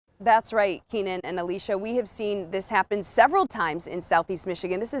That's right, Keenan and Alicia. We have seen this happen several times in Southeast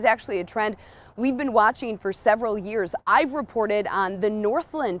Michigan. This is actually a trend we've been watching for several years. I've reported on the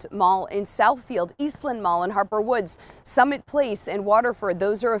Northland Mall in Southfield, Eastland Mall in Harper Woods, Summit Place in Waterford.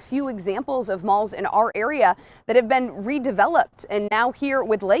 Those are a few examples of malls in our area that have been redeveloped. And now here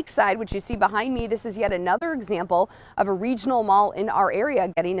with Lakeside, which you see behind me, this is yet another example of a regional mall in our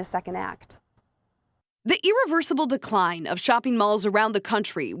area getting a second act. The irreversible decline of shopping malls around the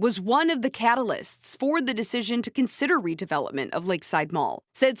country was one of the catalysts for the decision to consider redevelopment of Lakeside Mall,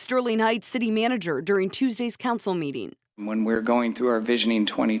 said Sterling Heights city manager during Tuesday's council meeting. When we're going through our Visioning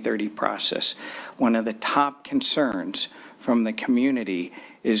 2030 process, one of the top concerns from the community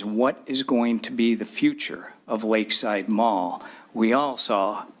is what is going to be the future of Lakeside Mall. We all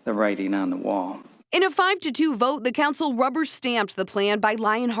saw the writing on the wall. In a 5-2 vote, the council rubber-stamped the plan by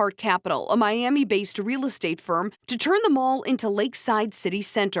Lionheart Capital, a Miami-based real estate firm, to turn the mall into Lakeside City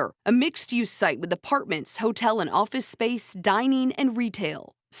Center, a mixed-use site with apartments, hotel and office space, dining, and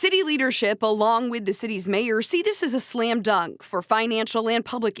retail. City leadership, along with the city's mayor, see this as a slam dunk for financial and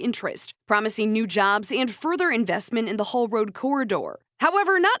public interest, promising new jobs and further investment in the Hull Road corridor.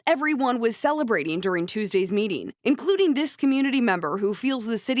 However, not everyone was celebrating during Tuesday's meeting, including this community member who feels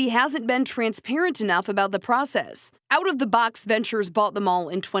the city hasn't been transparent enough about the process. Out of the Box Ventures bought the mall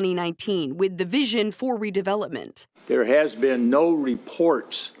in 2019 with the vision for redevelopment. There has been no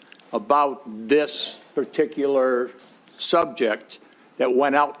reports about this particular subject that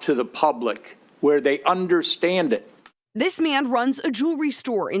went out to the public where they understand it. This man runs a jewelry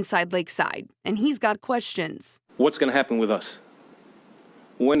store inside Lakeside, and he's got questions. What's going to happen with us?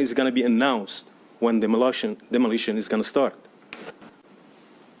 When is it going to be announced when demolition is going to start?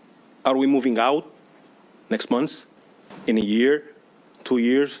 Are we moving out next month, in a year, 2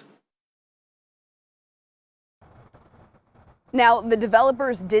 years? Now, the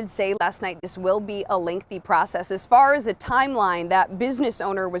developers did say last night this will be a lengthy process. As far as the timeline that business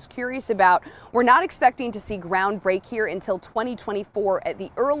owner was curious about, we're not expecting to see ground break here until 2024 at the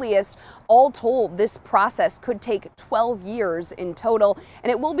earliest. All told, this process could take 12 years in total,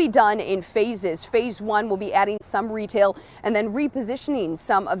 and it will be done in phases. Phase 1 will be adding some retail and then repositioning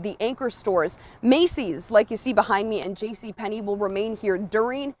some of the anchor stores. Macy's, like you see behind me, and JCPenney will remain here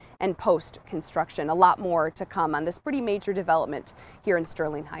during and post-construction. A lot more to come on this pretty major development here in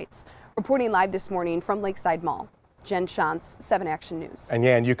Sterling Heights. Reporting live this morning from Lakeside Mall, Jen Shantz, 7 Action News. And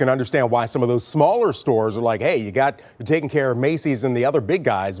yeah, and you can understand why some of those smaller stores are like, hey, you're taking care of Macy's and the other big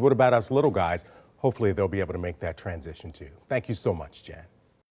guys. What about us little guys? Hopefully they'll be able to make that transition too. Thank you so much, Jen.